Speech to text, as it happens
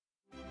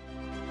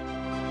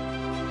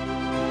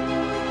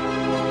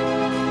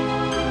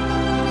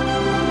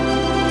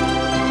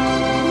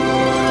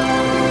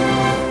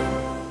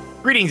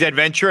Greetings,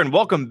 adventure, and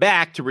welcome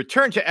back to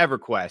Return to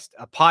EverQuest,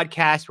 a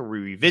podcast where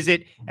we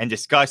revisit and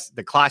discuss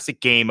the classic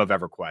game of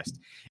EverQuest.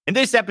 In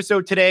this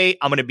episode today,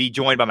 I'm going to be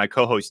joined by my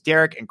co-hosts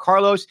Derek and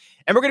Carlos,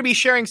 and we're going to be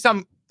sharing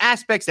some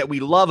aspects that we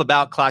love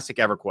about classic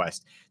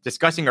EverQuest,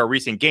 discussing our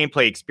recent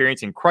gameplay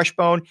experience in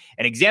Crushbone,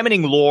 and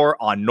examining lore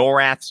on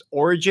Norath's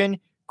origin,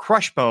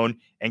 Crushbone,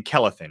 and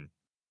Kelethin.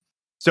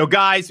 So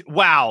guys,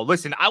 wow,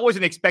 listen, I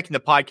wasn't expecting the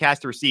podcast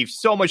to receive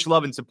so much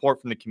love and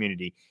support from the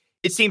community.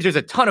 It seems there's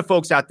a ton of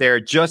folks out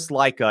there just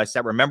like us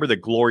that remember the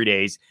glory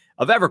days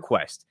of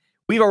EverQuest.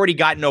 We've already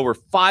gotten over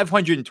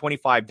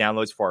 525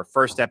 downloads for our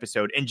first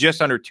episode in just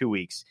under 2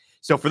 weeks.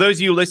 So for those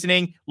of you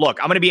listening,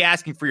 look, I'm going to be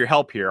asking for your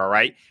help here, all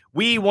right?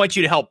 We want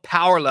you to help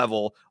power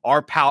level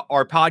our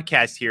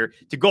podcast here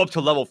to go up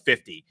to level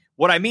 50.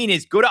 What I mean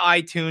is go to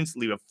iTunes,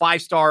 leave a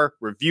 5-star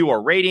review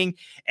or rating,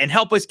 and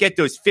help us get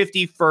those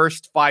 50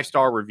 first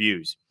 5-star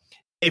reviews.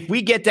 If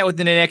we get that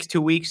within the next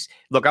 2 weeks,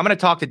 look, I'm going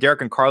to talk to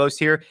Derek and Carlos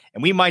here,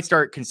 and we might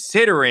start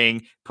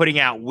considering putting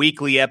out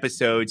weekly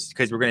episodes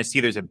because we're going to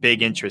see there's a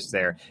big interest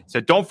there. So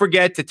don't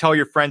forget to tell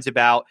your friends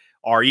about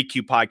our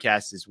EQ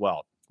podcast as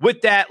well. With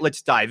that,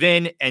 let's dive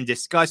in and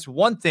discuss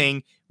one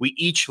thing we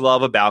each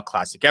love about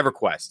Classic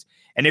EverQuest.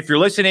 And if you're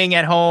listening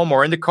at home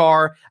or in the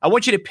car, I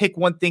want you to pick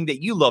one thing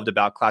that you loved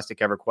about Classic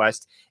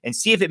EverQuest and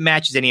see if it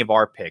matches any of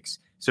our picks.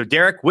 So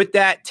Derek, with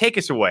that, take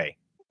us away.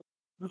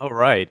 All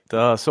right.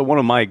 So one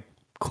of my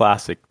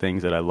classic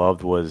things that I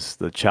loved was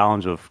the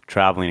challenge of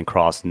traveling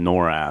across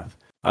Norath.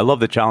 I love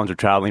the challenge of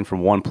traveling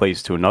from one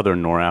place to another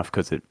in Norath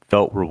because it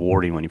felt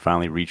rewarding when you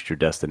finally reached your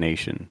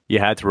destination. You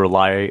had to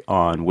rely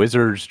on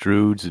wizards,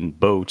 druids, and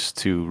boats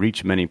to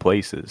reach many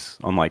places,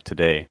 unlike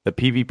today. The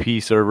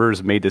PvP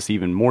servers made this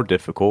even more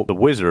difficult. The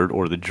wizard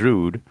or the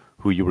druid,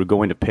 who you were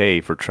going to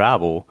pay for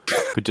travel,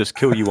 could just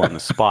kill you on the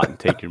spot and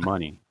take your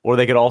money. Or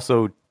they could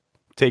also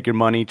take your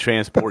money,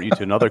 transport you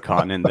to another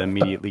continent, then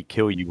immediately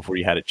kill you before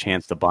you had a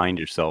chance to bind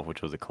yourself,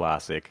 which was a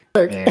classic.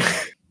 Man,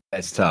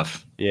 that's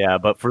tough. Yeah,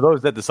 but for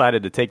those that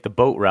decided to take the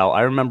boat route,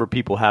 I remember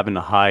people having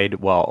to hide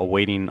while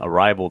awaiting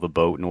arrival of the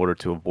boat in order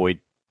to avoid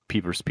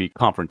PvP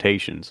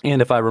confrontations.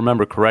 And if I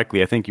remember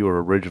correctly, I think you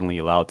were originally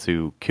allowed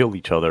to kill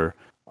each other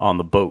on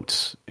the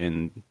boats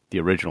in the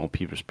original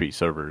PvP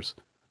servers.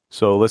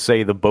 So let's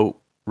say the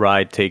boat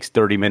ride takes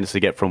 30 minutes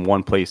to get from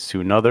one place to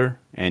another,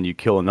 and you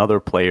kill another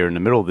player in the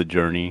middle of the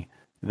journey.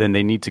 Then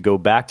they need to go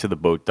back to the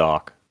boat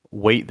dock,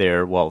 wait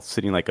there while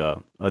sitting like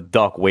a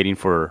duck waiting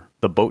for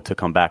the boat to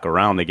come back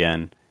around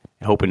again,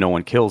 hoping no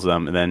one kills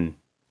them, and then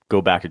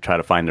go back to try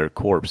to find their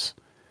corpse.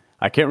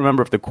 I can't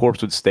remember if the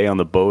corpse would stay on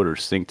the boat or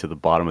sink to the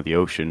bottom of the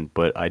ocean,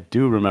 but I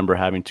do remember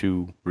having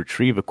to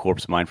retrieve a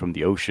corpse mine from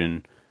the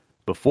ocean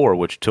before,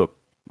 which took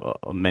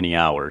many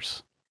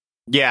hours.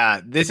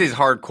 Yeah, this is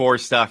hardcore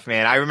stuff,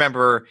 man. I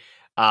remember...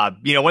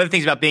 one of the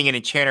things about being an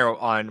enchanter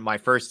on my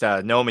first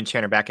gnome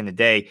enchanter back in the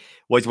day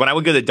was when I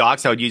would go to the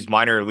docks, I would use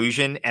minor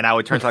illusion and I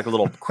would turn to like a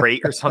little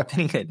crate or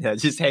something and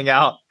just hang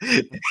out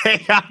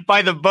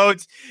by the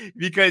boats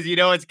because you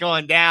know it's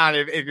going down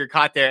if you're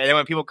caught there. And then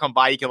when people come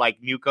by, you can like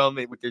nuke them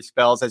with their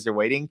spells as they're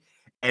waiting.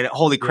 And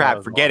holy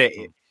crap, forget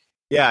awesome. It.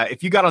 Yeah,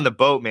 if you got on the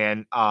boat,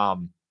 man,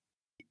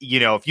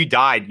 if you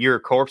died, your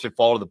corpse would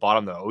fall to the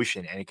bottom of the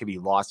ocean and it could be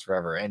lost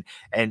forever. And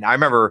I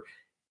remember...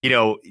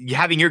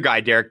 having your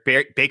guy, Derek,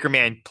 Baker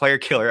Man, player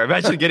killer,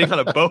 eventually getting on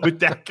a boat with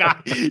that guy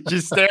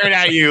just staring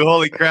at you.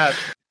 Holy crap.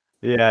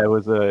 Yeah, it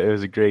was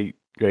a great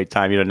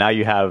time. Now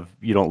you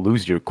don't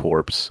lose your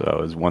corpse. So it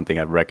was one thing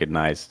I've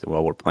recognized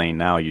while we're playing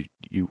now.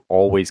 You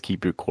always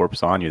keep your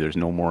corpse on you. There's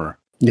no more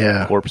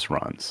corpse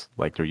runs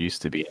like there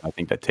used to be. I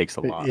think that takes a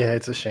lot. Yeah,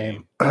 it's a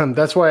shame.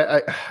 That's why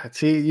I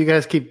see you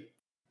guys keep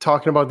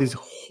talking about these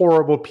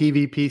horrible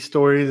PvP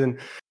stories and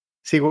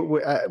see,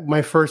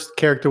 my first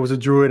character was a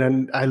druid,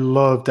 and I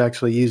loved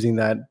actually using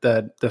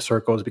the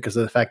circles because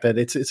of the fact that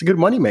it's a good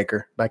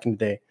moneymaker back in the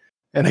day.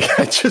 And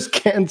I just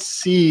can't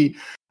see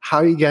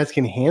how you guys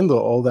can handle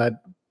all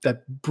that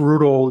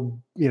brutal,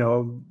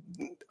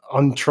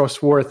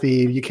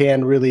 untrustworthy. You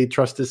can't really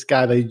trust this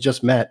guy that you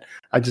just met.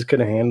 I just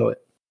couldn't handle it.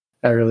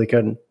 I really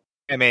couldn't.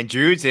 Yeah, man,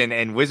 druids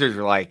and wizards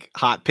are like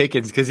hot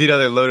pickings because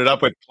they're loaded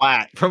up with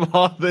plat from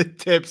all the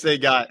tips they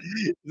got.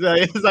 So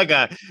it's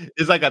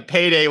like a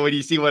payday when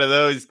you see one of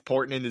those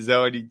porting in the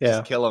zone. You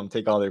just kill them,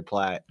 take all their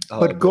plat.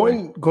 But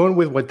going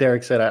with what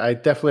Derek said, I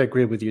definitely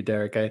agree with you,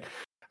 Derek.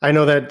 I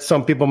know that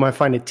some people might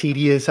find it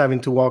tedious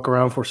having to walk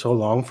around for so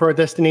long for a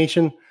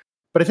destination,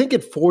 but I think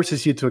it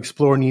forces you to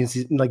explore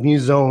new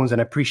zones and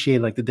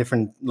appreciate like the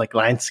different like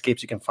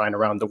landscapes you can find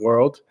around the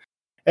world.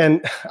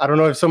 And I don't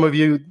know if some of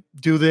you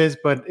do this,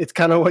 but it's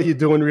kind of what you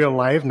do in real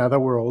life now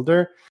that we're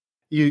older.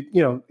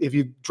 If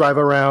you drive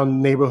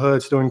around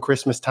neighborhoods during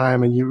Christmas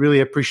time and you really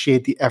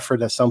appreciate the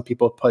effort that some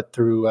people put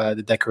through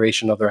the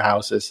decoration of their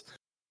houses.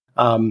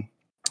 And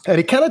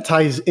it kind of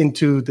ties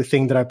into the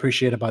thing that I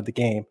appreciate about the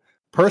game.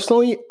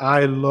 Personally,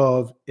 I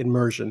love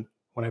immersion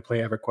when I play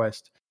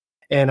EverQuest.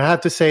 And I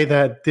have to say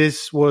that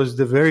this was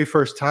the very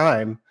first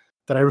time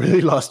that I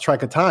really lost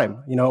track of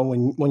time.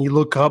 When you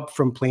look up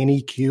from playing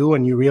EQ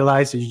and you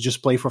realize that you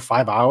just play for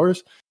 5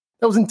 hours,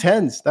 that was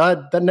intense.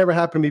 That never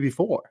happened to me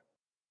before.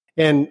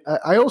 And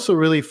I also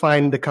really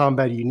find the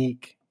combat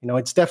unique.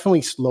 It's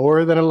definitely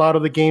slower than a lot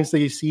of the games that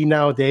you see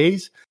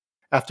nowadays.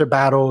 After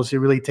battles, it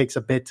really takes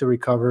a bit to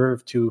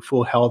recover to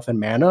full health and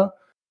mana.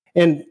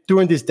 And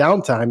during this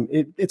downtime,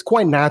 it's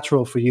quite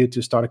natural for you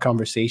to start a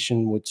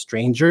conversation with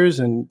strangers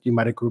and you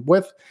might have group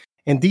with.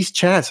 And these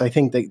chats, I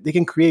think they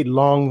can create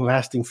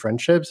long-lasting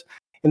friendships,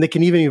 and they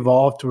can even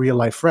evolve to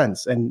real-life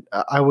friends. And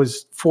I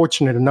was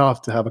fortunate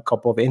enough to have a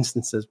couple of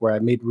instances where I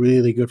made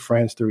really good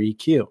friends through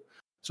EQ.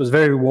 So it's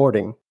very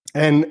rewarding.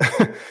 And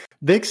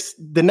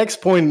the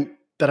next point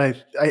that I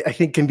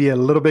think can be a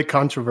little bit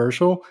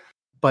controversial,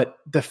 but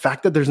the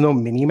fact that there's no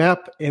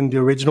mini-map and the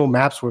original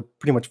maps were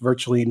pretty much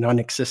virtually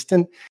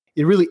non-existent,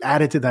 it really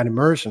added to that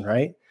immersion,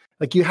 right?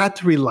 Like you had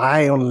to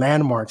rely on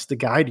landmarks to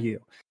guide you.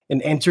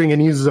 And entering a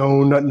new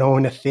zone, not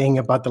knowing a thing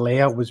about the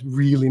layout was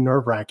really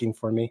nerve-wracking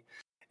for me.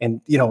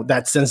 And,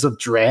 that sense of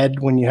dread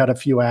when you had a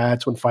few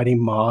ads when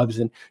fighting mobs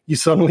and you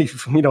suddenly,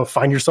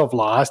 find yourself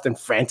lost and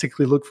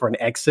frantically look for an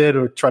exit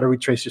or try to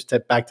retrace your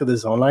step back to the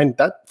zone line.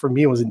 That, for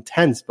me, was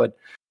intense, but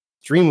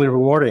extremely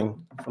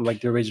rewarding from like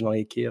the original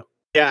EQ.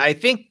 Yeah, I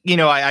think,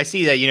 I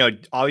see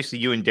that, obviously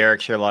you and Derek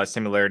share a lot of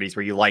similarities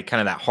where you like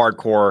kind of that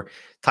hardcore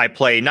type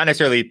play, not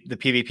necessarily the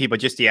PvP, but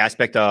just the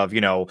aspect of,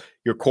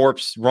 your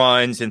corpse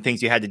runs and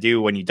things you had to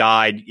do when you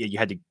died. You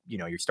had to,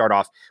 you start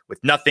off with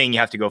nothing. You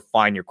have to go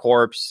find your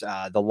corpse,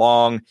 the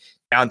long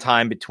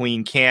downtime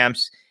between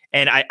camps.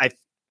 And I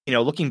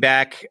looking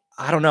back,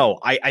 I don't know.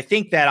 I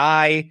think that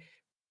I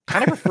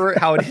kind of prefer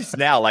how it is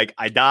now. Like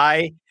I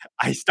die,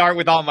 I start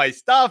with all my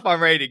stuff,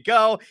 I'm ready to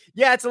go.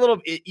 Yeah, it's a little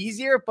bit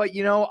easier, but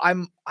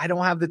I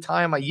don't have the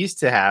time I used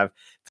to have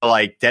to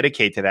like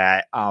dedicate to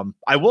that.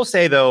 I will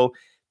say though,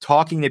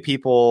 talking to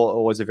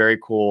people was a very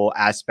cool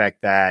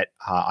aspect that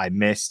I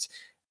missed.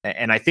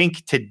 And I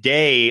think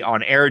today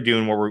on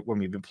Aerodune, when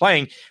we've been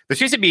playing, there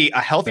seems to be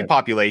a healthy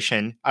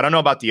population. I don't know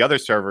about the other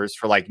servers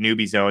for like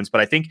newbie zones, but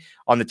I think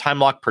on the time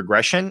lock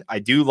progression, I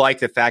do like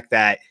the fact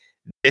that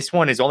this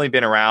one has only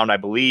been around, I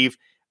believe,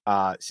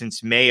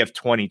 since May of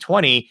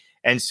 2020.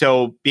 And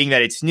so being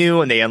that it's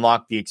new and they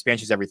unlock the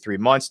expansions every 3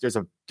 months, there's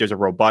a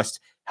robust,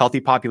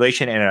 healthy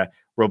population and a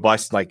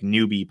robust like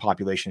newbie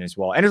population as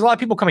well. And there's a lot of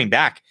people coming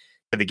back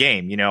to the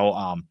game.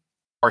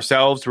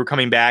 Ourselves, we're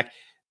coming back.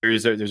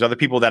 There's other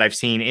people that I've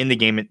seen in the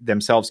game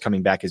themselves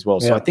coming back as well.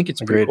 So I think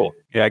it's pretty cool.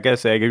 Yeah, I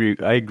guess I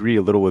agree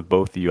a little with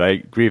both of you. I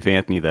agree with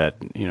Anthony that,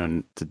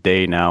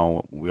 today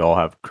now we all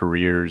have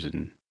careers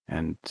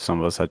and some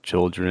of us have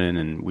children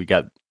and we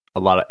got a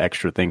lot of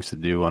extra things to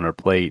do on our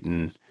plate,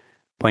 and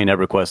playing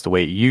EverQuest the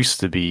way it used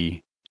to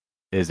be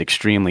is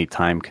extremely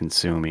time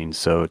consuming.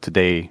 So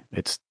today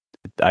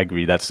I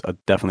agree that's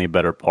definitely a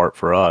better part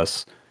for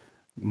us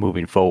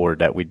moving forward,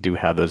 that we do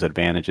have those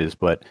advantages.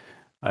 But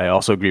I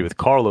also agree with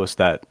Carlos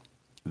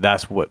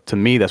that's what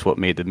made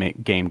the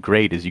game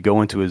great is you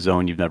go into a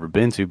zone you've never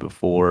been to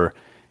before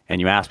and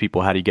you ask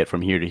people, how do you get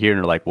from here to here? And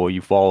they're like, well,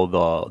 you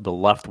follow the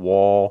left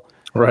wall.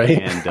 Right.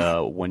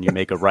 And when you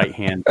make a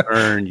right-hand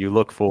turn, you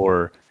look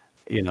for,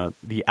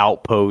 the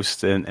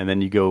outpost and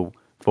then you go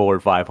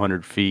forward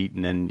 500 feet.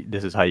 And then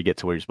this is how you get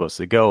to where you're supposed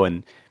to go.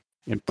 And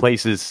in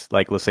places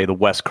like, let's say the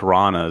West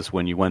Karanas,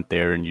 when you went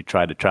there and you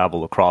tried to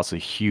travel across a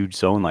huge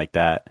zone like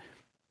that,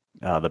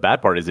 the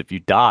bad part is if you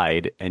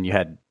died and you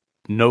had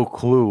no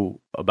clue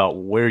about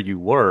where you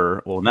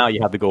were, well, now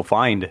you have to go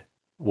find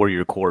where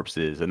your corpse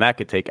is. And that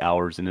could take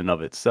hours in and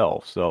of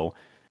itself. So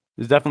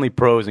there's definitely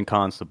pros and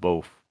cons to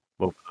both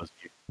of those.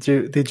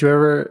 Did you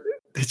ever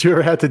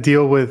have to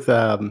deal with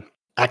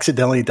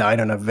accidentally dying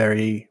on a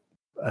very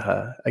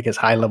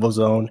high level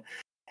zone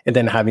and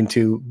then having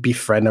to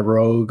befriend a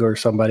rogue or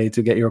somebody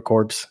to get your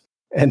corpse?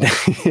 And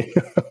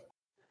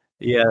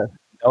yeah,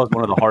 that was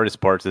one of the hardest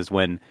parts is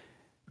when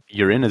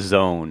you're in a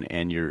zone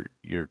and you're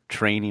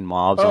training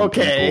mobs on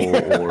people,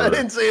 or I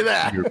didn't say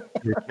that.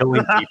 You're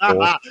killing people.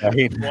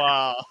 Right?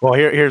 Wow. Well,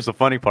 here's the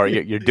funny part.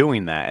 You're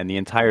doing that, and the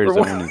entire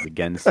zone is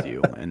against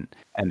you, and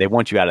they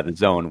want you out of the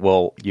zone.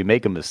 Well, you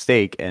make a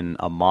mistake, and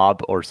a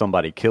mob or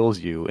somebody kills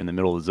you in the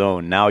middle of the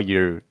zone. Now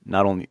you're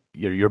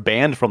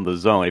banned from the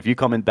zone. If you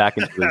come back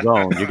into the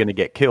zone, you're going to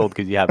get killed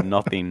because you have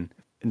nothing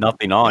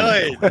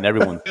on you, and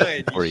everyone's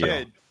looking for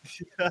you.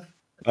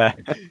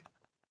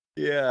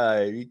 Yeah,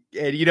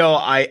 and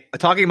I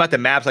talking about the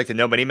maps, like the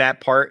no mini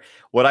map part.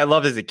 What I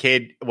loved as a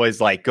kid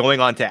was like going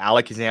on to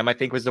Alakazam, I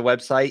think was the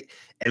website,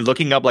 and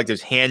looking up like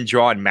those hand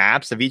drawn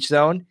maps of each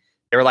zone.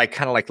 They were like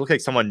kind of like look like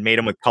someone made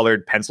them with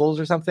colored pencils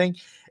or something,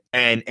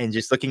 and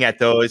just looking at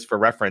those for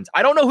reference.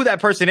 I don't know who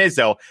that person is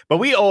though, but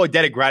we owe a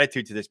debt of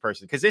gratitude to this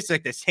person because it's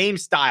like the same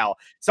style.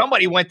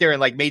 Somebody went there and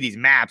like made these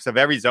maps of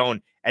every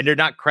zone, and they're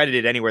not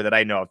credited anywhere that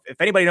I know of.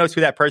 If anybody knows who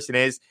that person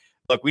is,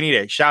 look, we need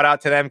a shout out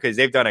to them because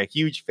they've done a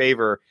huge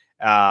favor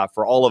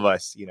for all of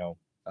us,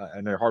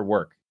 and their hard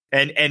work.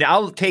 And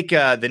I'll take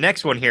the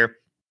next one here.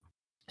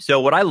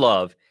 So what I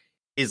love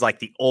is like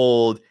the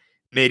old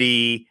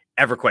MIDI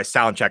EverQuest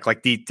soundtrack,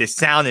 like the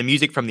sound and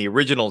music from the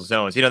original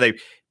zones. They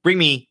bring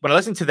me, when I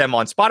listen to them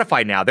on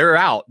Spotify now, they're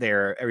out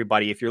there,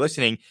 everybody. If you're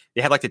listening,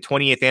 they had like the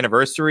 20th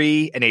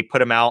anniversary and they put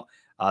them out.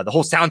 The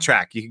whole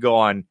soundtrack, you could go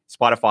on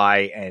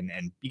Spotify and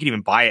you can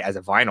even buy it as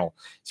a vinyl.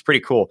 It's pretty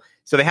cool.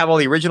 So they have all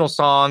the original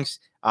songs.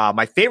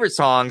 My favorite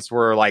songs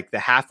were like the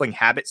Halfling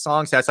Habit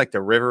songs. That's like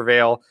the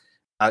Rivervale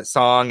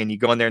song. And you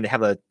go in there and they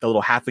have the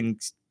little halfling,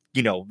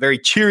 very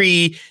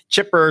cheery,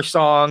 chipper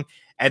song.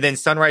 And then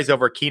Sunrise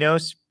Over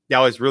Kinos. That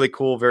was really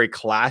cool, very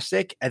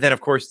classic. And then,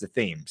 of course, the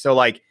theme. So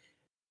like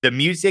the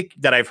music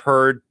that I've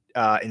heard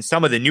in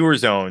some of the newer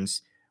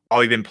zones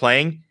while we've been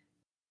playing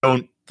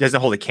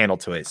doesn't hold a candle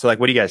to it. So like,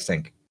 what do you guys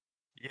think?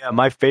 Yeah,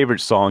 my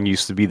favorite song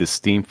used to be the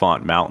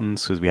Steamfont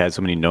Mountains because we had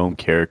so many gnome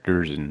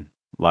characters and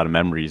a lot of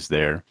memories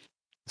there.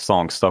 The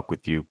song stuck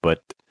with you.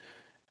 But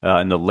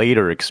in the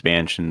later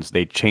expansions,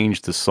 they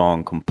changed the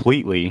song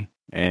completely.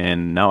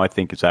 And now I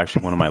think it's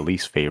actually one of my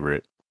least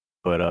favorite.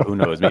 But who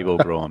knows? Maybe it'll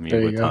grow on me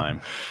with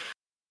time.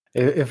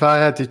 If I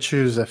had to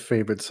choose a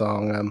favorite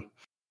song,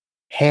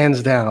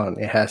 hands down,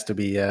 it has to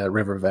be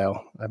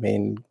Rivervale. I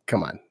mean,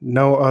 come on.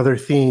 No other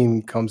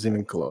theme comes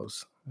even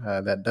close.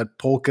 That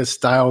polka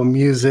style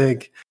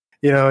music,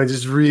 it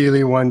just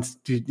really wants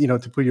to,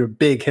 to put your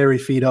big hairy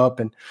feet up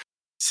and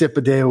sip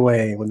a day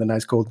away with a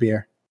nice cold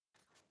beer.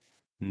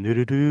 No,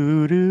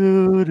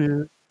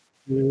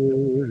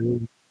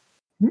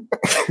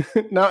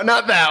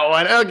 not that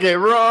one. Okay,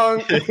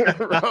 wrong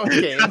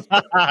game.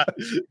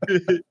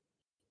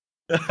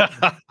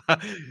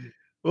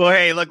 Well,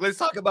 hey, look, let's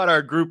talk about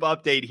our group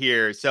update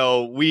here.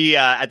 So we,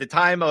 at the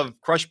time of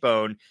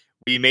Crushbone,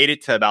 we made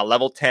it to about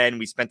level 10.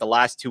 We spent the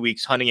last 2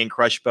 weeks hunting in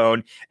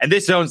Crushbone. And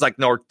this zone's like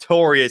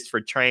notorious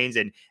for trains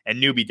and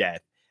newbie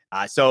death.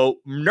 So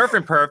Nerf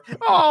and Perf,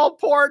 oh,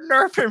 poor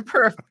Nerf and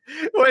Perf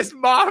was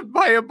mobbed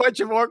by a bunch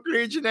of Orc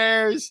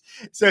Legionnaires.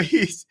 So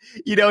he's,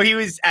 he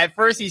was, at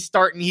first he's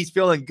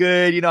feeling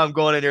good. I'm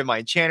going in there with my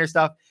enchanter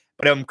stuff.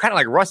 But I'm kind of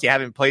like rusty. I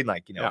haven't played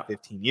in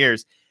 15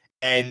 years.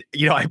 And,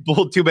 I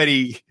pulled too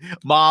many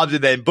mobs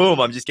and then boom,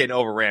 I'm just getting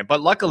overran.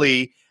 But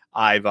luckily,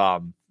 I've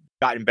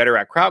gotten better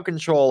at crowd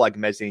control, like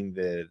mezzing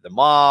the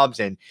mobs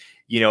and,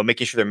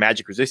 making sure their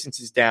magic resistance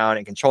is down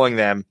and controlling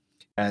them.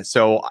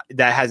 So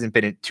that hasn't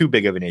been too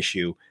big of an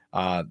issue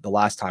the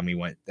last time we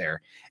went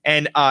there.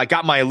 And I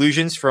got my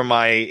illusions from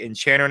my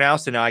enchanter now.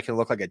 So now I can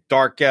look like a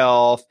dark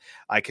elf.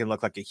 I can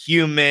look like a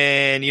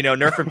human.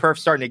 Nerf and Perf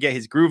starting to get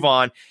his groove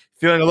on.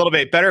 Feeling a little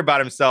bit better about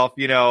himself,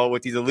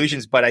 with these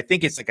illusions, but I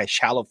think it's like a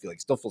shallow feeling.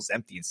 Still feels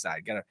empty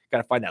inside.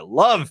 Gotta find that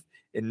love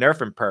in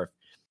Nerf and Perf.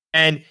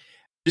 And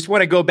just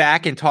want to go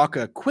back and talk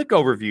a quick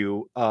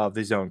overview of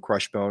the zone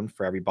Crushbone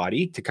for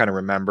everybody to kind of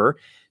remember.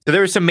 So there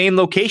were some main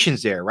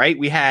locations there, right?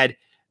 We had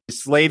the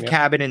slave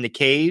cabin in the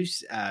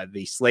caves,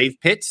 the slave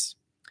pits,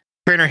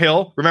 Trainer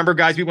Hill. Remember,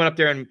 guys, we went up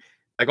there and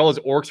like all those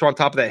orcs were on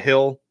top of that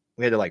hill.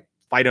 We had to like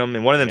fight them,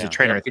 and one of them's a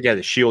trainer. I think he had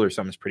a shield or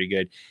something. It's pretty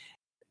good.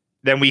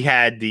 Then we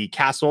had the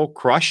Castle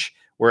Crush,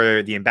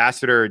 where the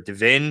Ambassador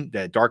Divin,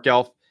 the Dark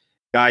Elf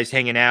guys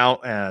hanging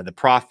out, the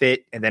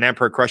Prophet, and then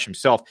Emperor Crush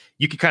himself.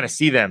 You could kind of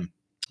see them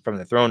from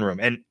the throne room.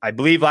 And I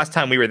believe last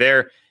time we were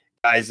there,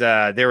 guys,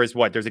 there's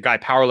a guy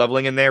power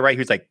leveling in there, right?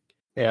 Who's like,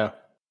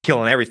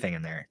 killing everything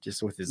in there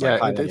just with his.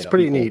 It's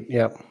pretty neat.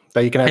 Yeah,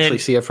 that you can actually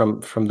see it from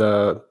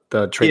the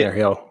Trainer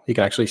Hill. You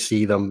can actually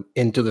see them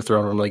into the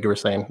throne room, like you were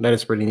saying. That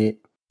is pretty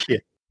neat. Yeah.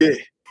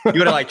 You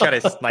want to like try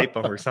to snipe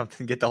them or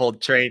something, get the whole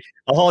train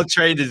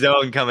to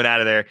zone coming out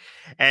of there.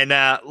 And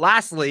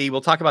lastly,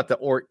 we'll talk about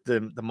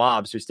the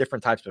mobs. There's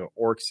different types of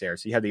orcs there.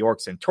 So you have the orc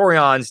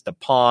centurions, the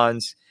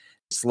pawns,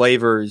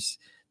 slavers,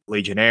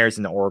 legionnaires,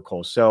 and the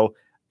oracles. So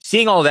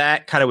seeing all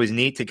that kind of was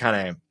neat to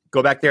kind of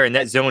go back there. And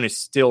that zone is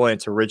still in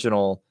its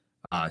original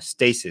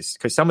stasis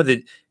because some of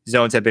the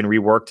zones have been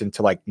reworked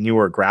into like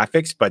newer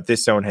graphics, but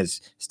this zone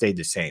has stayed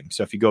the same.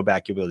 So if you go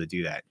back, you'll be able to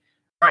do that.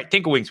 All right,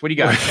 Tinklewinks, what do you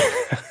got?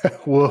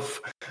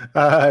 Woof.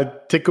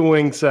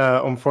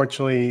 Tinklewinks,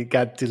 unfortunately,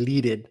 got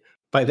deleted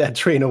by that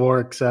train of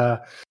orcs.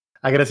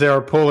 I got to say,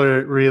 our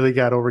puller really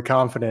got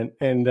overconfident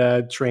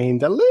and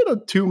trained a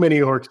little too many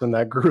orcs in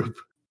that group.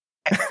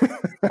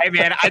 Hey,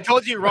 man, I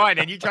told you run,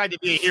 and you tried to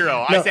be a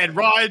hero. No, I said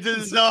run to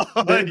the zone.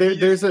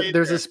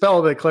 There's a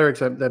spell that clerics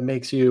that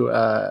makes you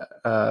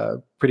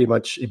pretty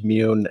much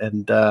immune,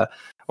 and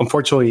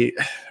unfortunately,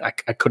 I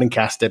couldn't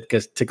cast it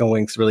because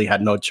Tinklewinks really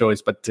had no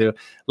choice but to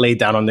lay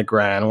down on the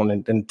ground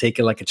and take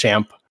it like a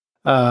champ.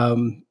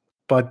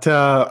 But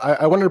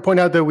I wanted to point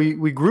out that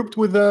we grouped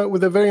with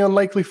a very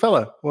unlikely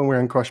fella when we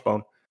were in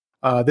Crushbone.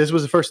 This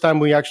was the first time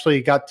we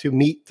actually got to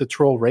meet the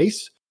troll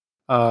race.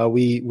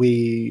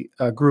 We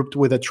grouped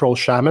with a troll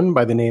shaman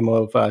by the name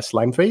of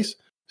Slimeface.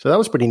 So that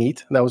was pretty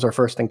neat. That was our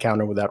first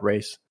encounter with that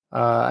race.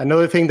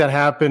 Another thing that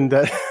happened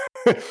that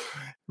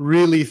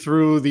really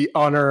threw the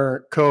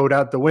honor code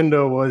out the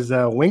window was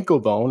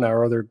Winklebone,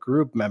 our other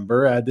group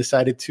member,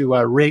 decided to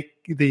rake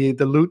the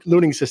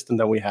looting system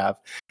that we have.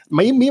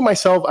 Me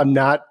myself, I'm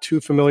not too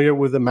familiar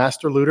with the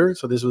master looter,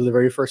 so this was the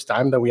very first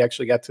time that we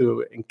actually got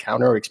to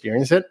encounter or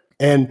experience it.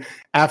 And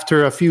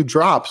after a few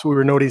drops, we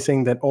were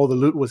noticing that all the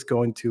loot was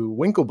going to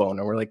Winklebone,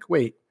 and we're like,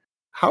 wait,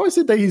 how is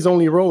it that he's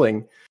only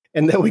rolling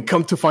And then we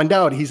come to find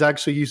out he's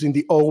actually using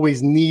the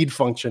always need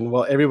function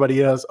while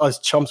everybody else, us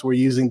chumps, were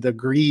using the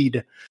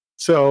greed.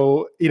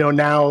 So,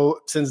 now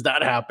since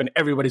that happened,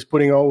 everybody's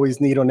putting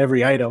always need on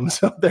every item.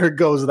 So there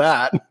goes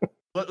that.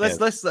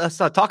 Let's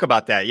talk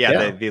about that.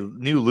 Yeah. The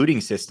new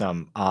looting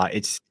system.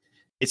 It's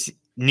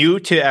new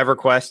to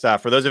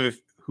EverQuest. For those of you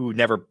who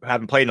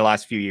haven't played in the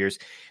last few years,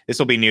 this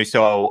will be new.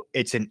 So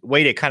it's a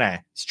way to kind of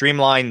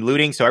streamline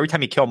looting. So every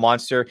time you kill a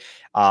monster,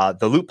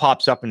 the loot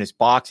pops up in this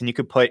box, and you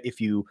could put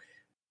if you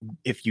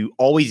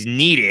always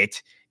need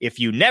it, if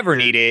you never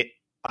need it,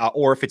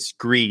 or if it's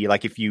greedy,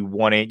 like if you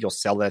want it, you'll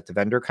sell it at the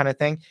vendor kind of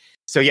thing.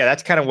 So yeah,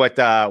 that's kind of what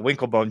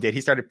Winklebone did.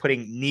 He started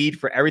putting need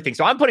for everything.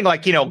 So I'm putting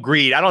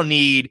greed. I don't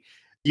need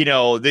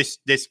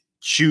this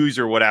shoes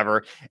or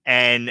whatever.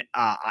 And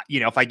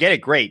if I get it,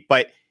 great.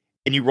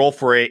 And you roll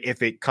for it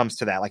if it comes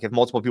to that. Like if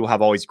multiple people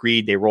have always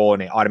greed, they roll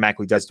and it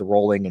automatically does the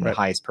rolling, and the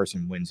highest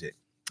person wins it.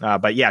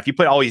 But yeah, if you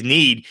put always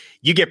need,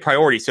 you get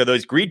priority. So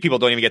those greed people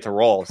don't even get to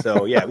roll.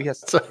 So yeah, we had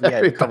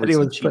covered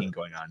some cheating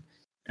going on.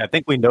 I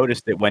think we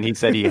noticed it when he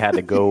said he had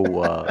to go.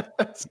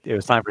 It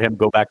was time for him to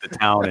go back to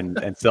town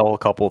and sell a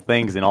couple of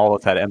things, and all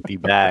of us had empty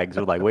bags.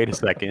 We're like, wait a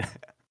second.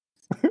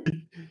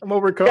 I'm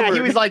overcovered. Yeah,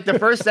 he was like, the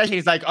first session,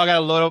 he's like, I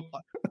gotta load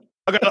up.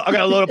 I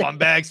gotta load up on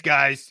bags,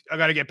 guys. I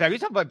gotta get bags.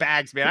 He's talking about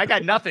bags, man. I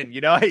got nothing,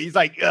 He's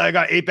like, I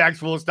got 8 bags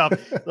full of stuff.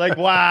 Like,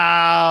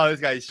 wow, this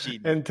guy's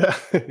cheating. And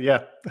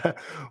yeah.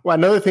 Well,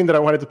 another thing that I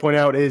wanted to point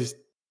out is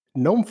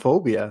gnome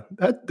phobia.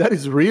 That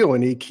is real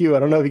in EQ. I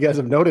don't know if you guys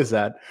have noticed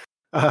that.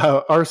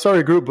 Our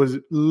sorry group was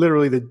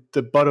literally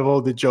the butt of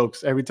all the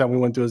jokes every time we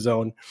went to a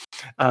zone.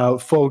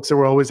 Folks that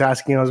were always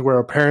asking us where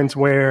our parents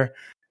were.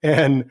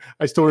 And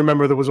I still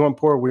remember there was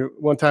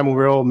one time we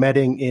were all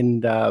meeting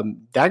in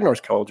Dagnar's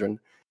Cauldron,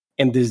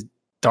 and this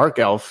dark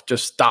elf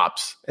just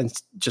stops and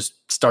just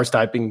starts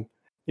typing.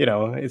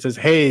 It says,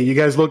 "Hey, you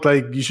guys look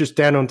like you should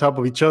stand on top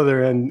of each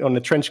other and on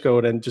the trench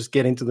coat and just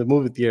get into the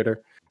movie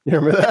theater." You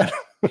remember that?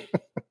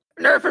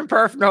 Nerf and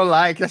perf no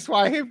like. That's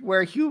why I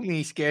wear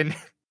Humi skin.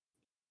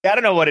 I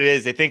don't know what it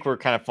is. They think we're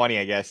kind of funny,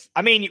 I guess.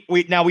 I mean,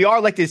 we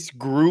are like this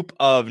group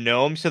of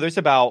gnomes. So there's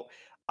about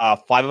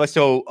 5 of us.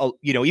 So,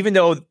 even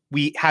though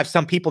we have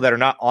some people that are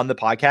not on the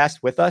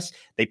podcast with us,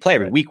 they play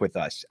every week with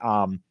us.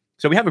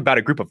 So we have about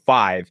a group of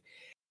 5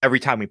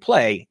 every time we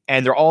play,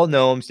 and they're all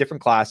gnomes,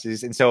 different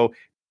classes. And so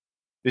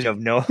there's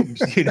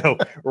gnomes,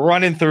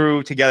 running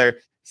through together.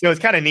 So it's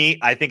kind of neat.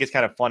 I think it's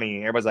kind of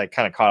funny. Everybody's like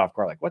kind of caught off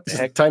guard, like, what the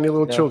heck? Tiny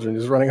little children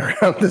just running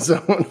around the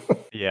zone.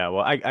 Yeah,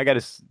 well, I got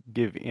to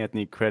give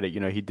Anthony credit.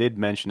 He did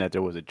mention that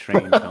there was a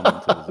train coming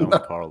to the zone,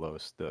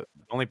 Carlos. The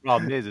only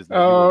problem is that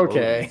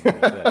okay.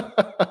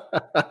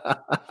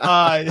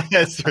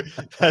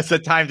 That's the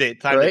timed it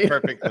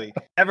perfectly.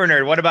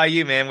 Evernerd, what about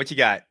you, man? What you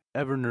got?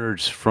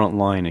 Evernerd's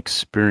frontline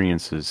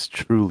experiences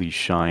truly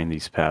shine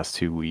these past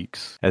 2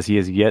 weeks, as he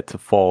has yet to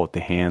fall at the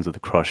hands of the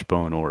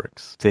Crushbone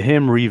orcs. To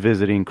him,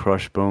 revisiting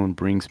Crushbone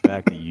brings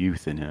back the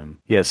youth in him.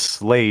 He has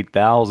slayed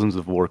thousands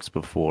of orcs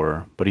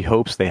before, but he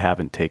hopes they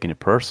haven't taken it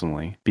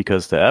personally,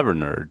 because to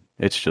Evernerd,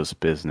 it's just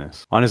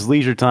business. On his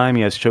leisure time,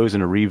 he has chosen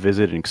to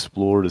revisit and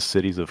explore the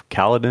cities of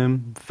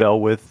Caladim,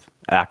 Felwith,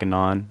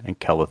 Akanon, and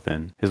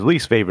Kelethin. His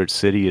least favorite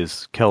city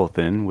is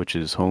Kelethin, which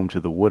is home to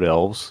the Wood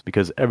Elves,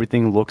 because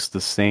everything looks the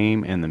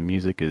same and the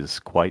music is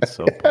quite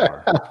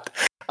subpar.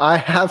 I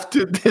have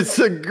to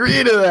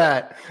disagree to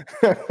that.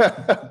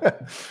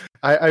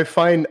 I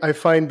find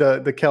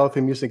the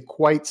Kelethin music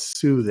quite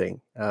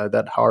soothing.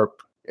 That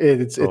harp,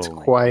 it's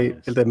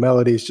quite, the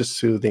melody is just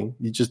soothing.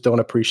 You just don't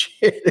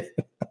appreciate it.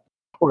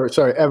 Or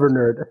sorry,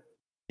 Evernerd.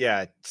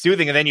 Yeah,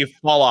 soothing, and then you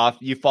fall off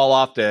the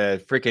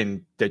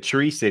freaking the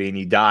tree city and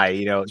you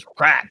die.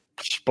 Crack,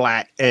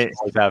 splat.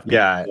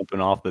 Jumping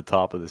off the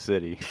top of the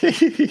city.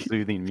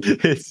 Soothing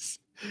music.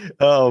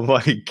 Oh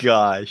my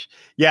gosh.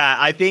 Yeah,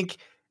 I think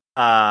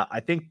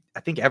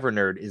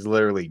Evernerd is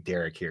literally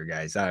Derek here,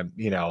 guys.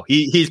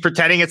 He's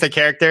pretending it's a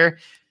character.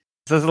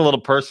 This is a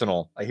little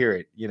personal. I hear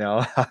it.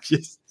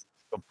 Just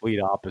complete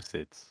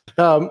opposites.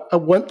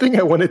 One thing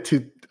I wanted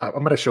to. I'm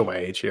going to show my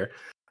age here,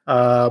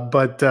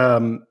 but.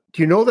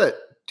 Do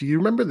you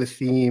remember the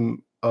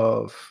theme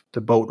of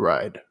the boat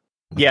ride?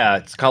 Yeah,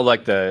 it's called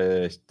like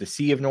the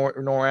Sea of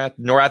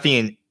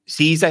Norathian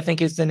Seas, I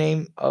think is the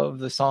name of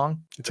the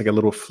song. It's like a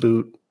little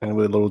flute and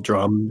with little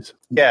drums.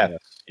 Yeah.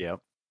 Yep.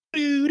 Do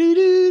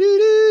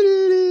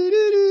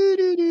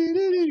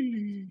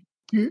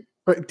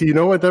you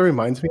know what that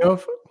reminds me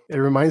of? It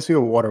reminds me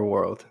of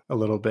Waterworld a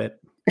little bit.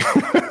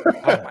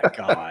 Oh my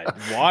god,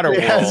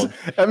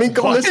 Waterworld!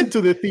 Go listen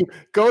to the theme.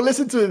 Go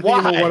listen to the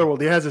theme of Waterworld.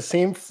 It has the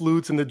same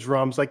flutes and the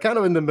drums, like kind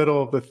of in the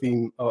middle of the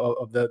theme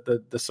of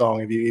the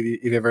song. If you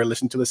ever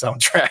listened to the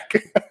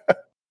soundtrack.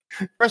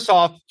 First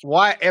off,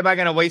 why am I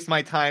going to waste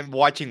my time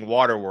watching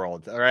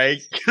Waterworld? All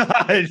right,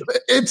 God.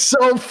 It's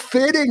so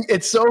fitting.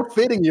 It's so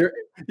fitting. You're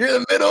in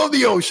the middle of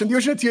the ocean. The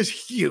ocean is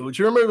huge.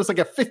 You remember it was like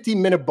a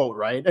 15-minute boat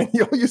ride, and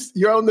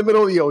you're out in the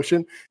middle of the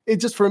ocean. It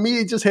just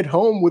hit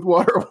home with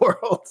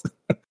Waterworld.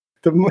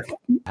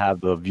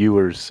 Have the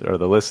viewers or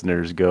the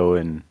listeners go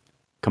and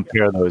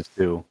compare those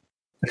two.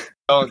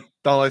 Don't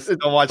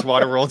watch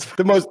Waterworld.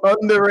 The most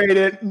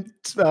underrated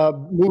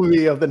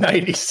movie of the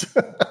 90s.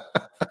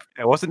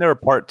 Yeah, wasn't there a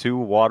part 2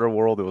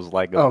 Waterworld? It was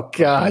like a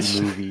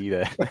movie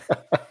that.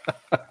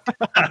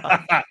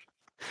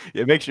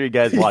 Yeah, make sure you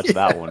guys watch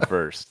that one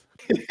first.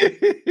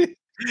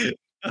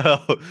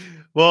 Oh,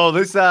 well,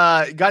 this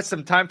got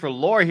some time for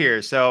lore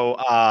here.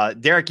 So,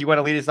 Derek, you want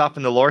to lead us off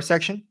in the lore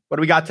section? What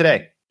do we got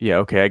today? Yeah,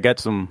 okay. I took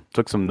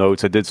some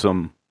notes. I did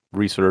some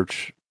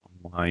research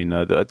online.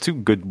 The 2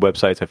 good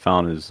websites I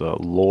found is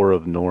Lore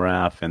of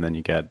Norath, and then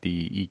you got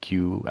the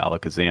EQ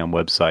Alakazam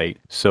website.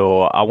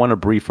 So I want to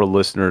brief our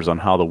listeners on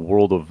how the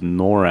world of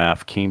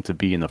Norath came to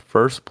be in the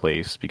first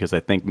place, because I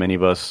think many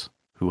of us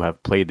who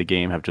have played the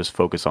game have just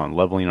focused on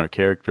leveling our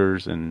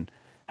characters and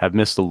have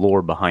missed the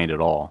lore behind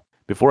it all.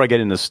 Before I get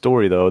into the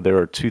story, though, there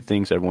are 2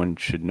 things everyone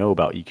should know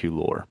about EQ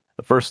lore.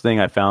 The first thing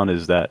I found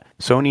is that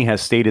Sony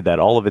has stated that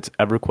all of its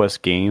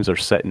EverQuest games are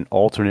set in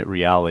alternate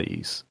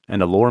realities,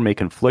 and the lore may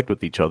conflict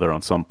with each other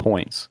on some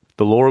points.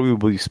 The lore we will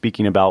be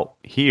speaking about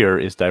here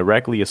is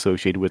directly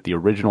associated with the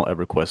original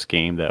EverQuest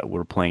game that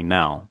we're playing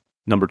now.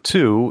 Number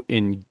 2,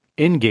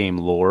 in-game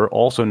lore,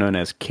 also known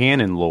as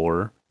canon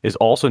lore, is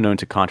also known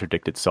to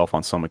contradict itself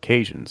on some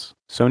occasions.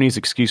 Sony's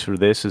excuse for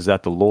this is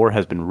that the lore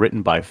has been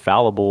written by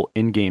fallible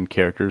in-game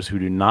characters who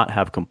do not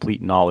have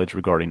complete knowledge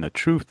regarding the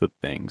truth of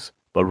things.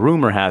 But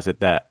rumor has it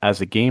that as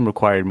the game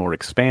required more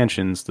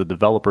expansions, the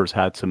developers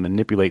had to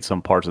manipulate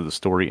some parts of the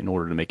story in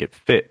order to make it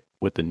fit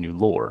with the new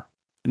lore.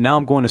 Now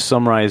I'm going to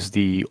summarize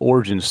the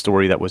origin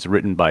story that was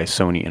written by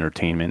Sony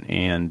Entertainment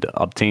and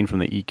obtained from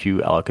the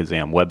EQ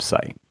Alakazam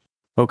website.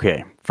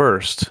 Okay,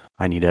 first,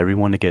 I need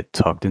everyone to get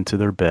tucked into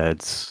their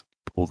beds,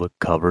 pull the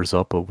covers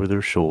up over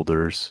their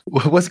shoulders.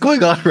 What's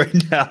going on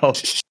right now?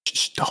 Shh,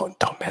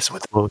 don't mess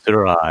with it. Close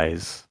their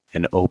eyes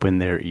and open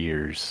their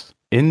ears.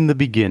 In the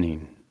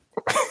beginning,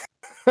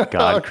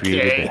 God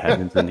created the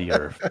heavens and the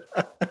earth.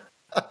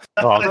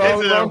 Wrong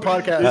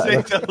podcast.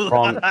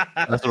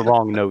 That's the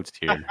wrong notes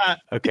here.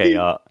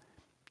 Okay,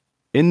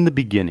 in the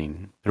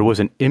beginning, there was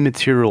an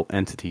immaterial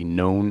entity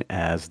known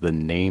as the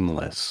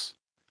Nameless,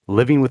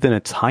 living within a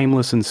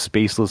timeless and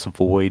spaceless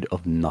void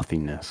of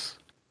nothingness.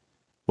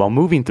 While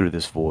moving through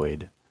this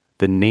void,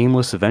 the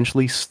Nameless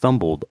eventually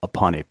stumbled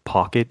upon a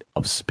pocket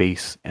of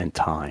space and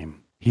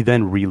time. He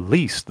then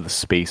released the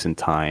space and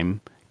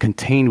time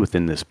contained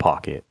within this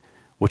pocket,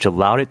 which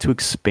allowed it to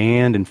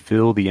expand and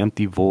fill the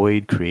empty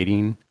void,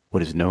 creating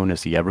what is known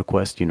as the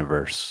EverQuest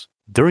universe.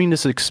 During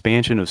this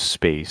expansion of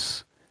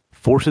space,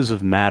 forces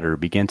of matter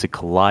began to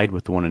collide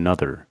with one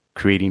another,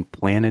 creating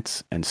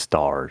planets and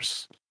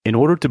stars. In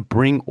order to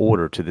bring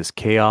order to this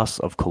chaos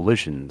of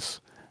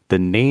collisions, the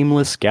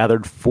Nameless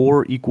gathered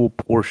 4 equal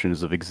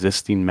portions of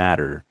existing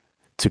matter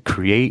to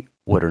create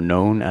what are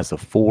known as the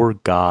 4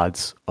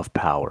 gods of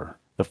power.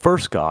 The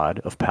first god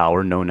of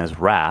power, known as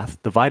Wrath,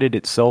 divided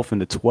itself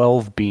into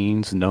 12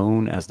 beings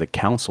known as the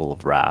Council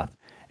of Wrath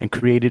and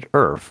created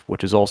Earth,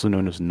 which is also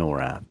known as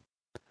Norath.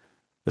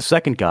 The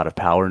second god of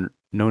power,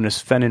 known as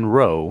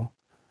Fenn-Rau,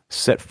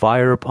 set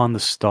fire upon the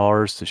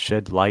stars to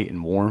shed light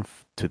and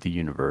warmth to the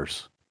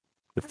universe.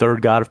 The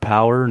third god of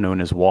power, known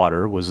as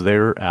Water, was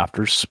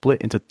thereafter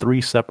split into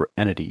 3 separate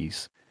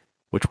entities,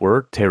 which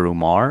were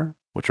Terumar,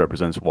 which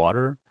represents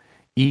water,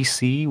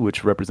 EC,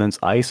 which represents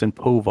ice, and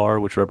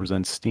Povar, which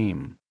represents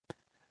steam.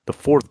 The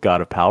fourth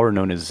god of power,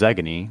 known as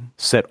Zegani,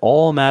 set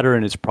all matter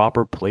in its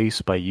proper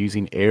place by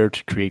using air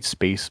to create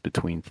space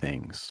between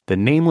things. The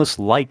Nameless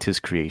liked his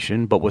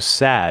creation, but was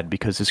sad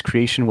because his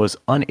creation was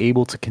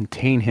unable to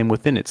contain him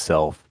within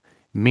itself,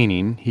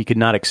 meaning he could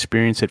not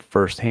experience it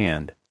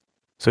firsthand.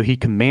 So he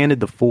commanded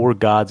the 4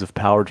 gods of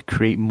power to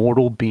create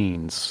mortal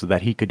beings so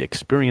that he could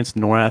experience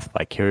Norath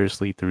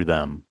vicariously through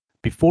them.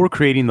 Before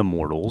creating the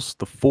mortals,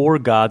 the 4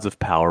 gods of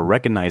power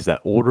recognized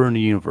that order in the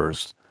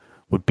universe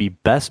would be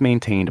best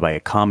maintained by a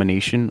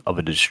combination of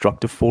a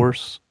destructive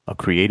force, a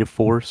creative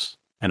force,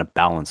 and a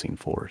balancing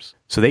force.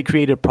 So they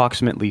created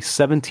approximately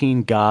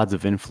 17 gods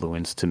of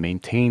influence to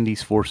maintain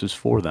these forces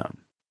for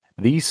them.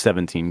 These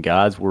 17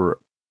 gods were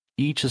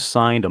each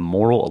assigned a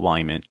moral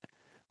alignment,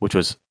 which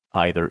was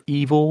either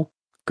evil,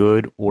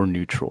 good, or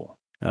neutral.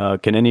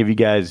 Can any of you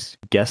guys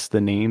guess the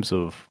names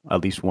of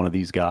at least one of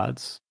these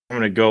gods? I'm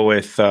going to go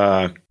with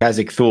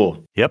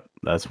Khazad-Thul. Yep,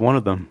 that's one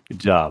of them. Good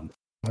job.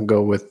 I'll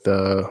go with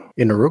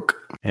Inaruk.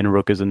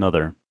 Inaruk is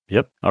another.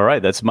 Yep. All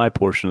right, that's my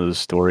portion of the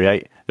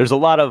story. There's a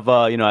lot of,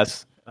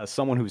 as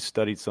someone who's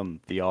studied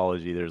some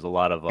theology, there's a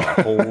lot of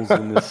holes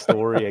in this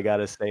story, I got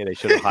to say. They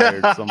should have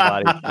hired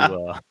somebody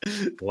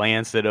to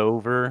glance it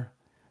over.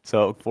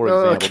 So, for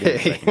example,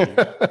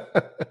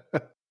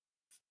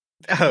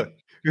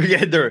 we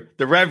get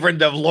the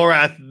Reverend of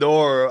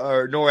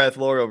Norath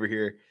Lore over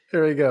here.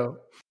 Here we go.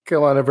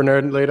 Come on,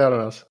 Everard, lay it out on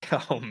us.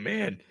 Oh,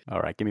 man.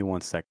 All right, give me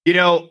 1 second.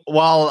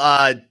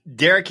 While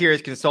Derek here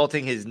is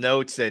consulting his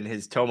notes and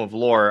his tome of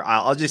lore,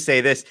 I'll just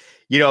say this.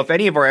 If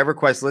any of our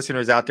EverQuest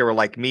listeners out there were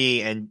like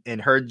me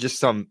and heard just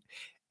some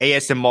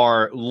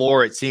ASMR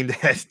lore, it seemed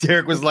as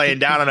Derek was laying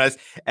down on us,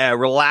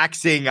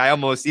 relaxing. I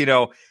almost,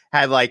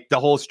 had like the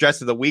whole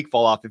stress of the week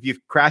fall off. If you've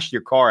crashed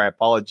your car, I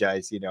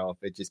apologize. If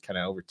it just kind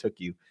of overtook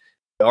you.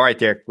 All right,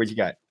 Derek, what you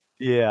got?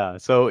 Yeah.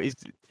 So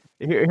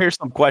here's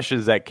some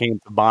questions that came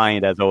to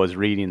mind as I was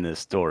reading this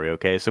story.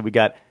 Okay. So we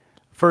got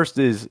first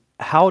is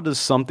how does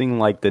something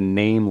like the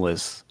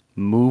Nameless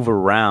move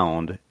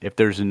around if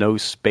there's no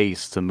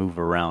space to move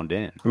around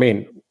in? I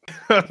mean,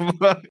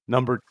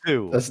 Number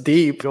 2. that's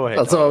deep. Go ahead.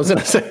 That's what I was going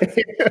to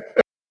say.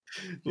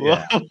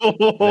 Yeah,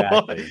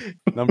 exactly.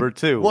 Number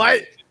 2.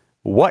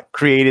 What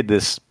created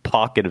this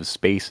pocket of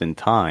space and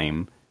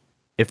time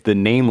if the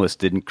Nameless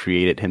didn't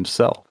create it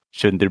himself?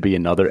 Shouldn't there be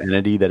another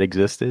entity that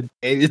existed?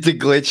 Maybe it's a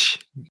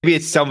glitch. Maybe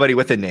it's somebody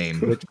with a name.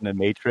 Glitch in the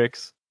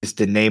Matrix? It's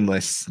the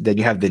Nameless. Then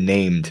you have the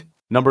Named.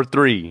 Number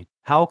 3.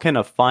 How can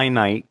a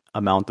finite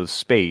amount of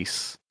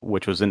space,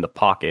 which was in the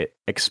pocket,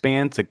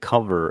 expand to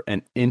cover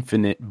an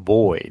infinite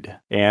void?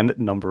 And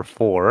number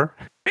 4.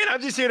 Man,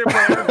 I'm just here to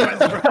play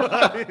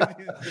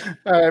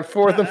EverQuest, All right,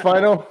 fourth and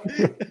final.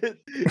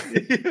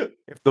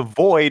 If the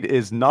void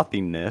is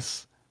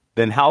nothingness,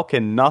 then how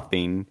can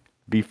nothing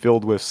be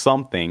filled with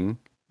something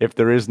if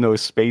there is no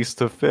space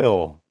to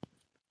fill?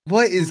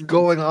 What is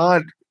going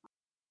on?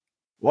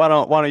 Why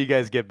don't you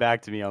guys get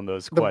back to me on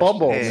those The questions?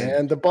 bubble,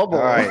 man. The bubble.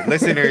 All right,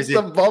 listeners,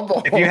 the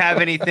bubble. If you have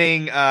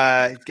anything,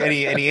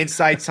 any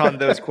insights on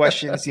those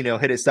questions,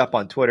 hit us up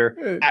on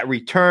Twitter at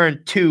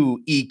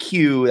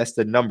return2EQ. That's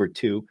the number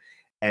 2,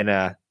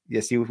 and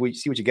see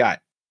what you got,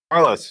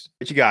 Carlos.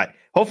 What you got?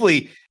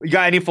 Hopefully, you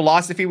got any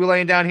philosophy we're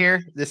laying down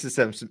here. This is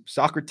some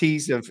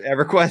Socrates of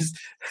EverQuest.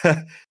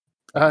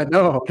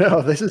 No.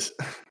 This is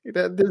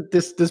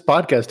this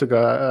podcast took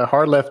a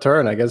hard left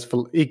turn. I guess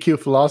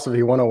EQ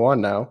philosophy 101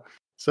 now.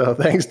 So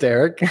thanks,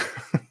 Derek.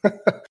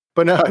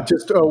 But no, I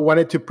just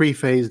wanted to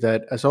preface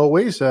that, as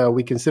always,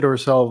 we consider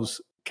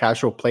ourselves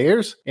casual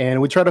players,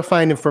 and we try to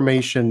find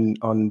information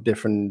on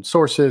different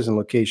sources and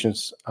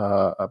locations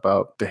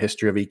about the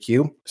history of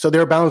EQ. So there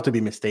are bound to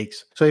be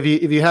mistakes. So if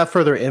you have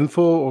further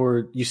info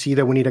or you see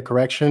that we need a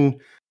correction,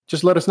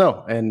 just let us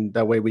know, and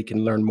that way we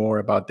can learn more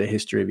about the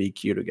history of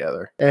EQ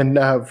together. And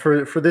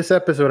for this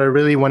episode, I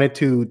really wanted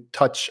to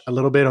touch a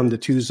little bit on the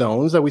 2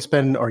 zones that we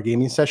spend our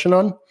gaming session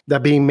on,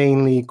 that being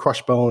mainly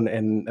Crushbone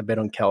and a bit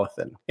on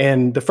Kelethin.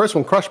 And the first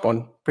one,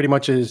 Crushbone, pretty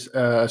much is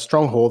a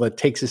stronghold that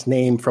takes its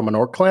name from an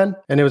orc clan,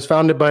 and it was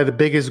founded by the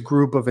biggest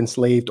group of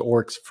enslaved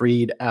orcs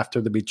freed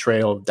after the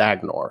betrayal of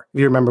Dagnor.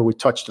 If you remember, we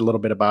touched a little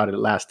bit about it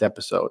last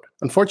episode.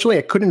 Unfortunately,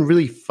 I couldn't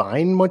really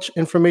find much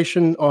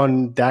information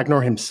on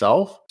Dagnor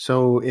himself,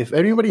 so if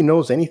anybody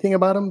knows anything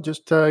about him,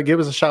 just give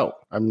us a shout.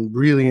 I'm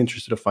really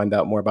interested to find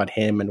out more about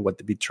him and what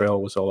the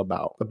betrayal was all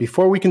about. But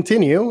before we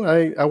continue,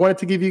 I wanted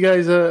to give you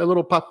guys a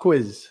little pop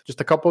quiz. Just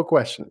a couple of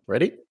questions.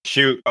 Ready?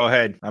 Shoot, go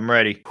ahead. I'm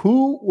ready.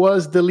 Who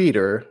was the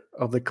leader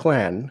of the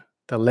clan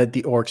that led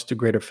the orcs to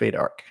Greater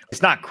Fadark?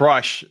 It's not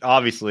Crush,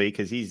 obviously,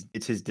 because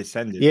it's his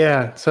descendant.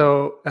 Yeah,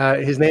 so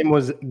his name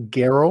was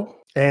Geralt.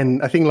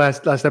 And I think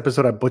last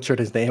episode I butchered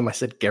his name. I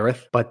said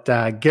Gareth. But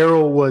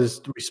Geralt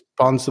was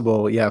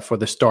responsible, for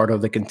the start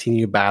of the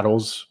continued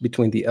battles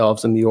between the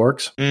elves and the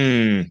orcs.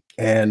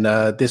 And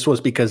this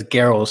was because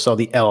Geralt saw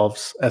the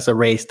elves as a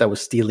race that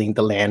was stealing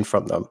the land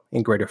from them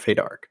in Greater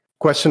Fadark.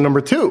 Question number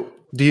 2.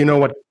 Do you know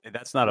what?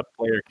 That's not a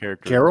player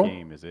character Geralt? in the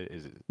game, is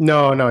it?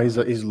 No,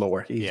 he's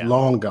lore. He's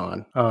long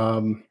gone.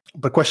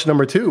 But question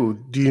number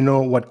 2. Do you know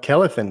what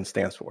Kelethin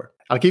stands for?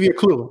 I'll give you a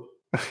clue.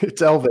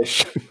 It's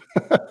Elvish.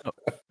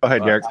 Go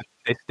ahead, Derek.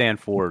 They stand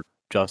for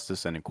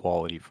justice and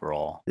equality for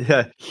all.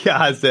 Yeah,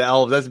 it's the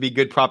elves. That's be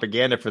good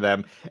propaganda for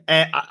them.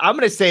 And I'm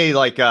going to say,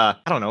 like, I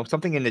don't know,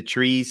 something in the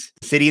trees,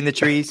 city in the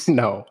trees.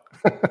 No.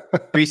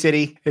 Tree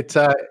City. It's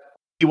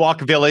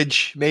Ewok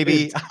Village,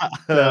 maybe.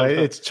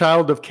 It's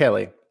Child of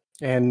Kelly.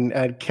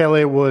 And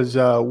Kelly was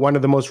one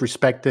of the most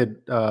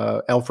respected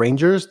elf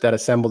rangers that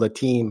assembled a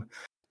team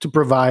to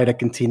provide a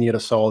continued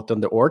assault on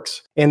the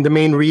orcs. And the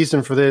main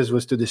reason for this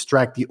was to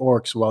distract the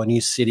orcs while a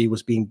new city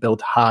was being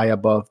built high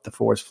above the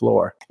forest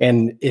floor.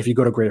 And if you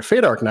go to Greater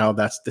Fadark now,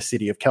 that's the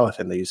city of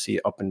Kelethin that you see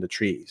up in the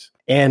trees.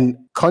 And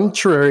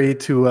contrary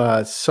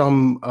to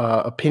some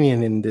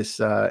opinion in this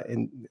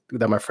that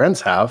my friends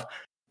have,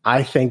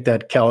 I think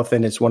that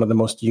Kelethin is one of the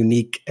most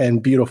unique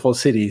and beautiful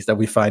cities that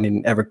we find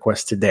in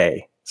EverQuest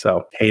today.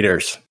 So,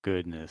 haters.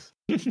 Goodness.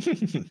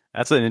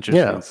 That's an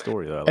interesting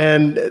story, though.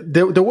 And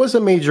there was a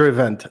major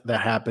event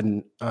that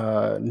happened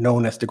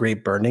known as the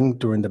Great Burning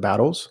during the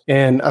battles.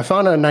 And I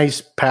found a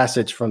nice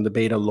passage from the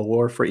beta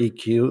lore for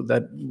EQ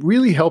that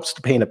really helps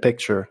to paint a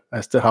picture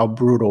as to how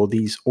brutal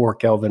these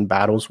orc-elven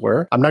battles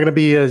were. I'm not going to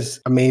be as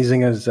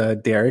amazing as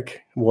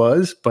Derek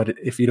was, but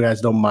if you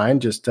guys don't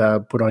mind, just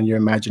put on your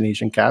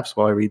imagination caps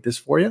while I read this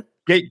for you.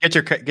 Get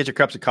your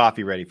cups of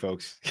coffee ready,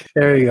 folks.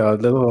 There you go.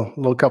 The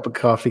little cup of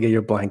coffee, get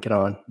your blanket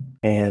on,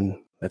 and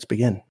let's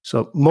begin.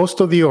 So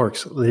most of the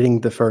orcs leading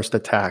the first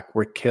attack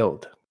were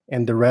killed,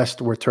 and the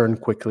rest were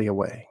turned quickly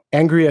away.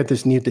 Angry at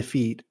this new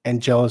defeat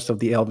and jealous of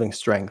the elven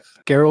strength,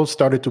 Geralt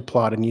started to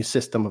plot a new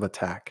system of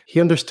attack.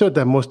 He understood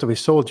that most of his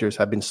soldiers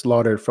had been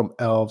slaughtered from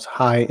elves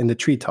high in the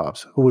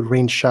treetops, who would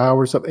rain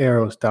showers of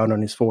arrows down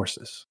on his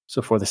forces.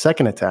 So for the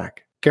second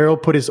attack,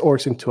 Geralt put his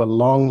orcs into a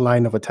long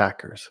line of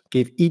attackers,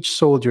 gave each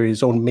soldier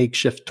his own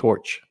makeshift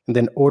torch, and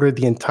then ordered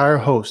the entire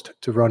host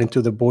to run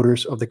into the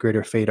borders of the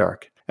Greater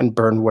Fadark and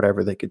burn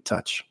whatever they could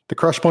touch. The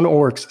Crushbone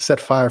orcs set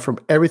fire from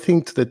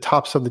everything to the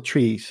tops of the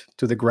trees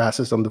to the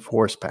grasses on the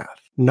forest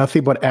path.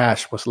 Nothing but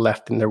ash was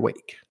left in their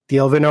wake. The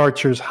elven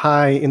archers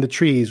high in the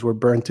trees were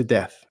burned to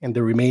death, and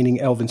the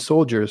remaining elven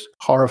soldiers,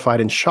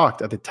 horrified and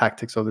shocked at the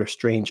tactics of their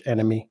strange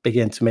enemy,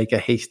 began to make a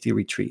hasty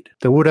retreat.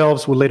 The wood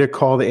elves would later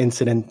call the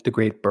incident the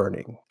Great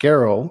Burning.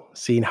 Geralt,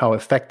 seeing how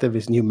effective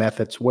his new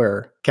methods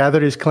were,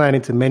 gathered his clan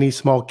into many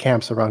small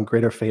camps around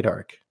Greater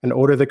Fadark and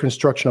ordered the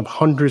construction of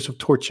hundreds of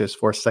torches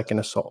for a second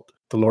assault.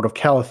 The Lord of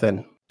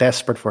Calathan,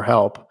 desperate for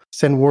help,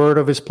 sent word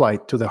of his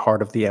plight to the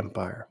heart of the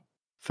Empire.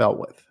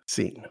 Felwith.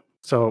 Scene.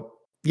 So,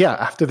 yeah,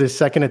 after this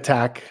second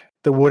attack,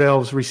 the Wood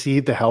Elves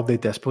received the help they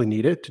desperately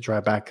needed to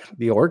drive back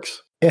the orcs.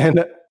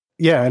 And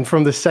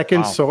from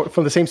the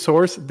from the same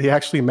source, they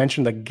actually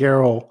mentioned that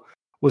Geralt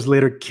was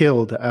later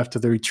killed after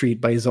the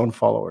retreat by his own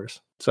followers.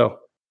 So,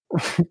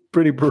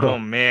 pretty brutal. Oh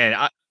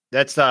man,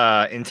 that's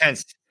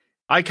intense.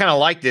 I kind of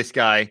like this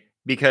guy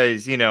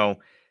because, you know,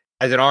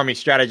 as an army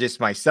strategist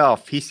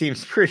myself, he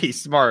seems pretty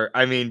smart.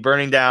 I mean,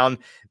 burning down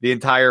the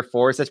entire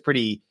forest, that's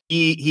pretty.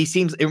 He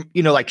seems,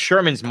 you know, like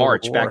Sherman's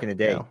March back in the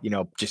day, you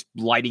know, just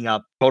lighting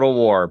up, total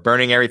war,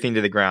 burning everything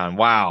to the ground.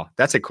 Wow,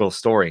 that's a cool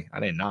story. I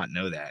did not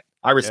know that.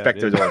 I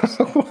respect those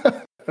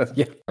orcs.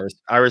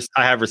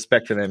 I have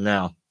respect for them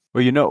now.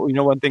 Well, you know,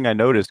 one thing I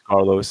noticed,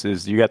 Carlos,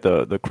 is you got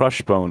the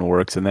Crushbone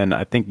orcs, and then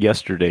I think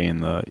yesterday in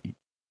the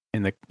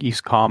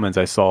East Commons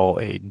I saw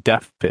a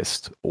Death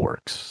Fist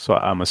orcs. So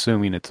I'm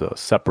assuming it's a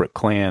separate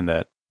clan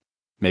that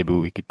maybe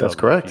we could. That's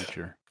correct.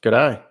 Good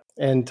eye.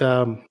 And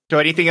so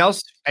anything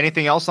else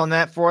on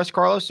that for us,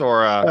 Carlos?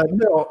 Or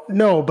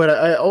no, but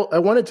I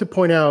wanted to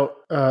point out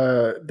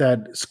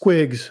that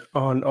Squigs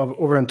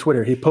over on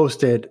Twitter, he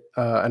posted,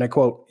 and I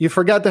quote, "You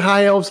forgot the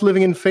high elves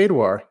living in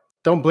Fadewar.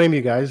 Don't blame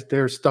you guys;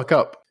 they're stuck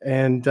up."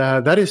 And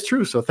that is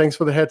true. So thanks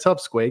for the heads up,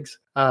 Squigs.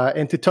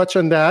 And to touch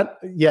on that,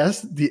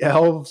 yes, the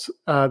elves,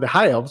 the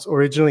high elves,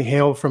 originally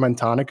hailed from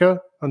Antonica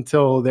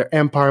until their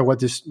empire was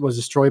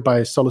destroyed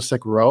by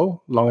Solusek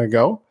Ro long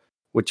ago,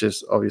 which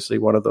is obviously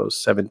one of those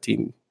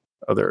 17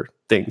 other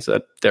things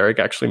that Derek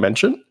actually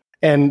mentioned.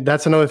 And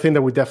that's another thing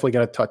that we definitely got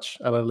to touch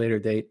at a later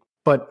date.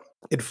 But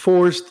it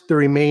forced the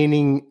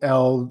remaining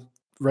elf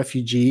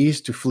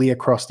refugees to flee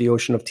across the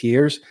Ocean of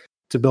Tears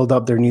to build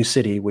up their new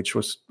city, which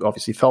was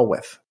obviously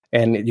Felwith.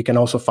 And you can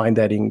also find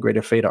that in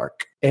Greater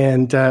Fadark.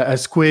 And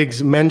as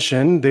Squigs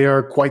mentioned, they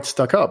are quite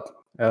stuck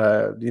up.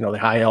 The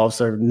high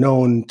elves are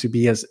known to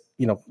be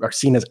are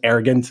seen as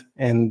arrogant,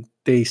 and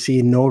they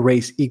see no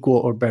race equal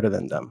or better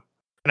than them.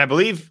 And I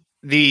believe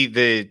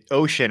the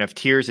Ocean of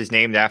Tears is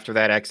named after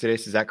that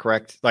Exodus. Is that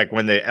correct? Like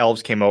when the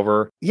elves came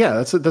over? Yeah,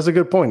 that's a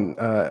good point,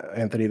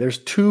 Anthony. There's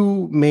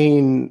two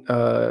main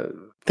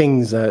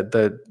things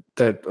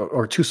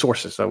or two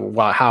sources of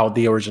how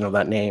the origin of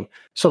that name.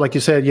 So like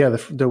you said, yeah,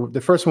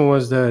 the first one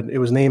was that it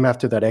was named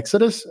after that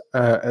Exodus,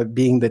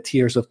 being the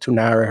tears of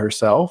Tunara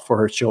herself for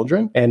her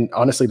children. And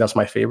honestly, that's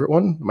my favorite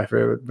one. My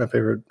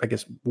favorite, I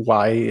guess,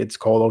 why it's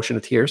called Ocean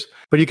of Tears.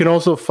 But you can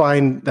also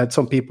find that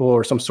some people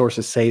or some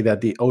sources say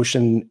that the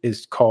ocean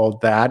is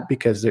called that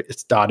because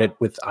it's dotted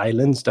with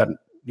islands that,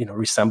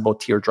 resemble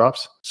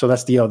teardrops. So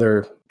that's the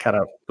other kind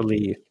of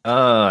belief.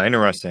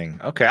 Interesting.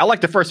 Okay. I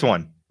like the first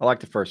one.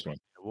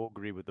 We'll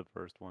agree with the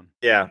first one.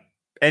 Yeah.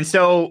 And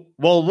so,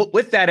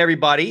 with that,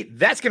 everybody,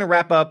 that's going to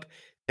wrap up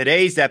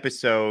today's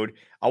episode.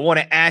 I want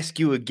to ask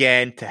you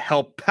again to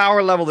help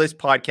power level this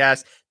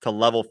podcast to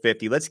level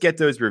 50. Let's get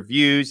those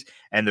reviews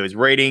and those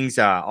ratings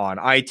on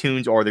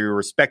iTunes or the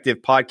respective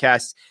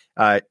podcast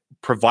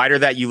provider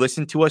that you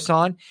listen to us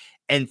on.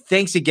 And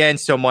thanks again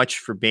so much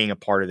for being a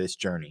part of this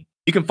journey.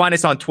 You can find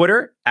us on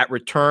Twitter at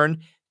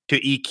Return to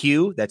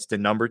EQ. That's the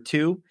number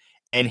 2.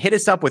 And hit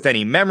us up with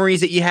any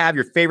memories that you have,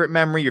 your favorite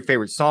memory, your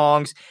favorite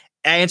songs,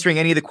 answering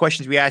any of the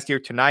questions we asked here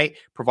tonight,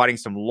 providing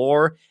some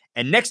lore.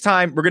 And next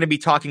time, we're going to be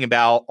talking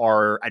about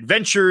our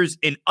adventures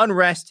in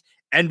Unrest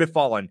and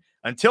Befallen.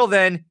 Until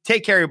then,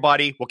 take care,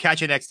 everybody. We'll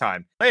catch you next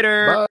time.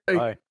 Later.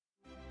 Bye.